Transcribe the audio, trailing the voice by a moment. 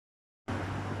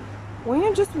when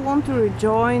you just want to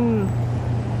rejoin,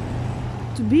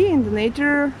 to be in the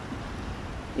nature,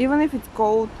 even if it's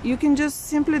cold, you can just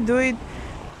simply do it,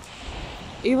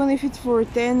 even if it's for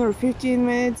 10 or 15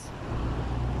 minutes.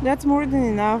 That's more than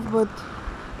enough. But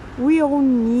we all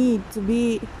need to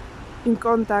be in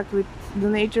contact with the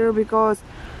nature, because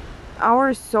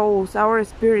our souls, our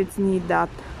spirits need that.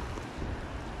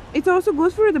 It's also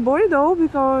good for the body though,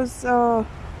 because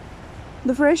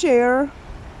the fresh air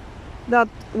that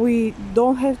we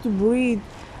don't have to breathe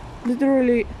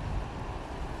literally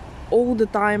all the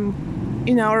time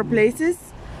in our places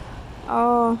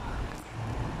are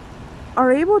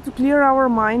able to clear our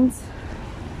minds,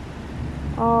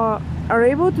 are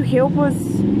able to help us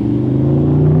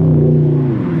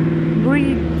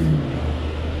breathe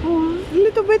a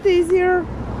little bit easier.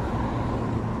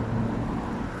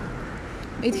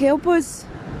 It helps us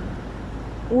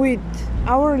with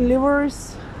our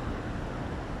livers.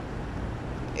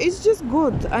 It's just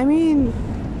good. I mean,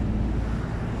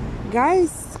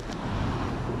 guys,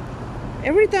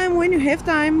 every time when you have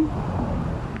time,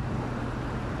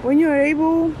 when you are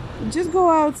able, just go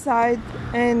outside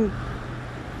and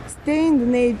stay in the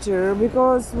nature,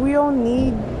 because we all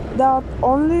need that.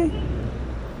 Only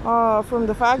from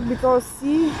the fact, because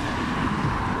see,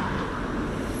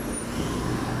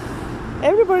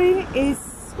 everybody is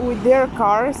with their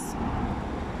cars.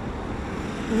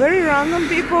 Very random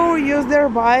people use their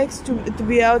bikes to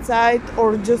be outside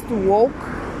or just to walk,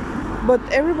 but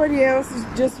everybody else is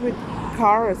just with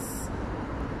cars,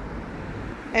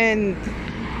 and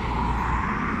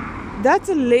that's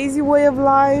a lazy way of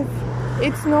life.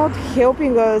 It's not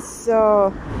helping us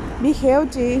be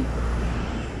healthy.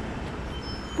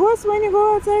 Plus, when you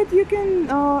go outside, you can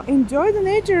enjoy the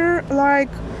nature. Like,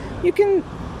 you can,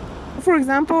 for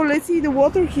example, let's see the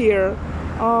water here.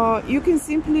 You can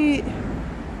simply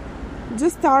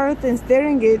just start and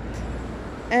staring it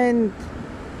and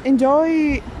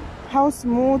enjoy how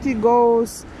smooth it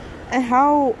goes and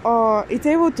how it's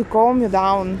able to calm you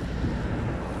down.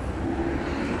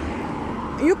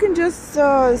 You can just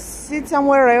sit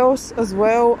somewhere else as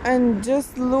well and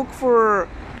just look for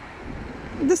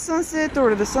the sunset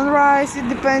or the sunrise. It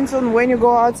depends on when you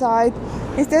go outside,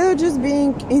 instead of just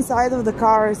being inside of the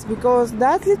cars, because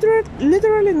that's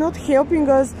literally not helping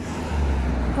us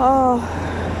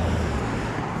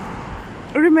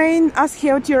remain as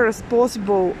healthier as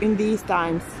possible in these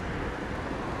times.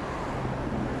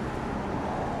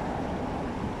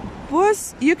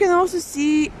 Plus, you can also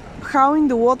see how in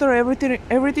the water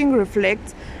everything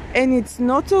reflects, and it's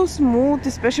not so smooth,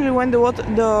 especially when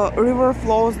the river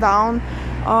flows down.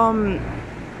 And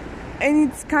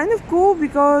it's kind of cool,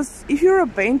 because if you're a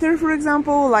painter, for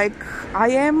example, like I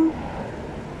am,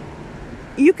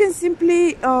 you can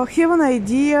simply have an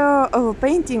idea of a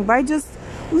painting by just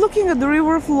looking at the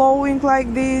river flowing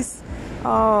like this,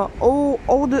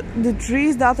 all the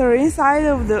trees that are inside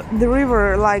of the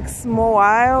river, like small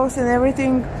isles and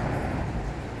everything.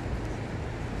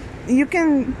 You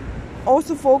can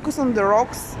also focus on the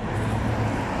rocks,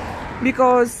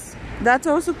 because that's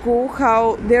also cool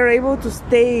how they're able to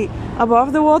stay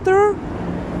above the water,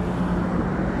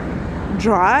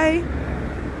 dry,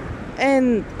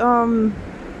 and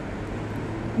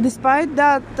despite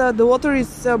that the water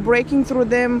is breaking through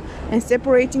them and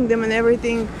separating them and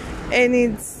everything. And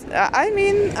it's I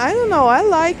mean, I don't know, I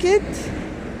like it.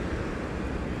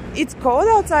 It's cold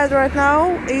outside right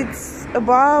now. It's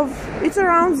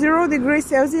around 0 degrees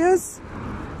Celsius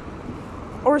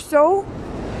or so.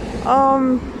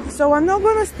 So I'm not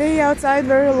gonna stay outside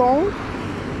very long,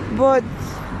 but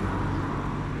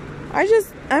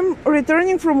I'm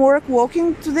returning from work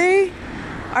walking today.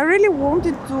 I really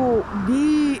wanted to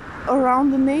be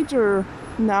around the nature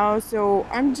now, so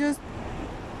I'm just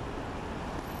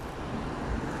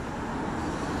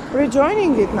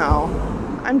rejoining it now.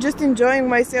 I'm just enjoying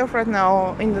myself right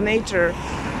now in the nature.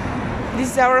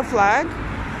 This is our flag.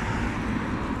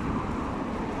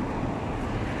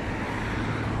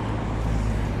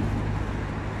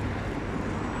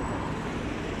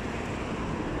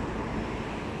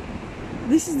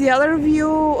 This is the other view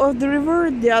of the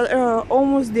river,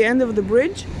 almost the end of the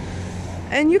bridge.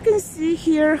 And you can see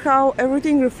here how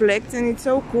everything reflects, and it's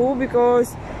so cool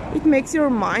because it makes your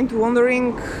mind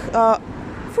wandering.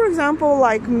 For example,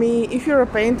 like me, if you're a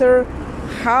painter,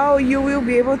 how you will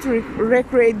be able to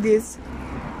recreate this.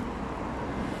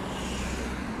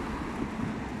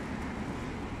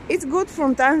 It's good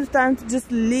from time to time to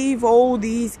just leave all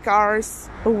these cars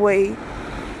away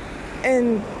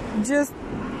and just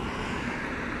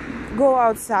go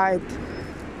outside,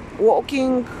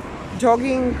 walking,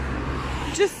 jogging,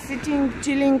 just sitting,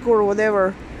 chilling or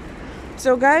whatever.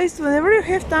 So guys, whenever you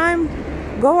have time,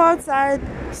 go outside,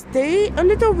 stay a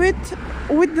little bit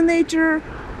with the nature,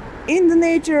 in the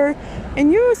nature,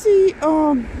 and you see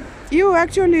you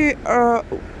actually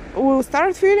will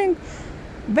start feeling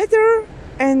better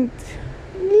and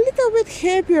a little bit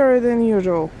happier than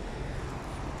usual.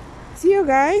 See you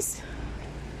guys,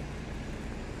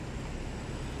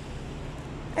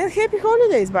 and happy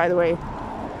holidays, by the way.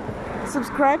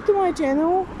 Subscribe to my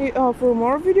channel for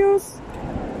more videos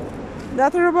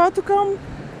that are about to come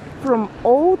from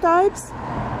all types.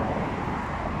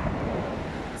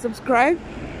 Subscribe,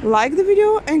 like the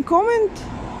video, and comment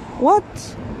what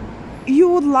you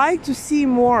would like to see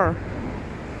more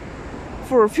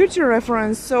for future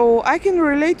reference, so I can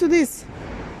relate to this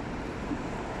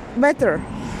better.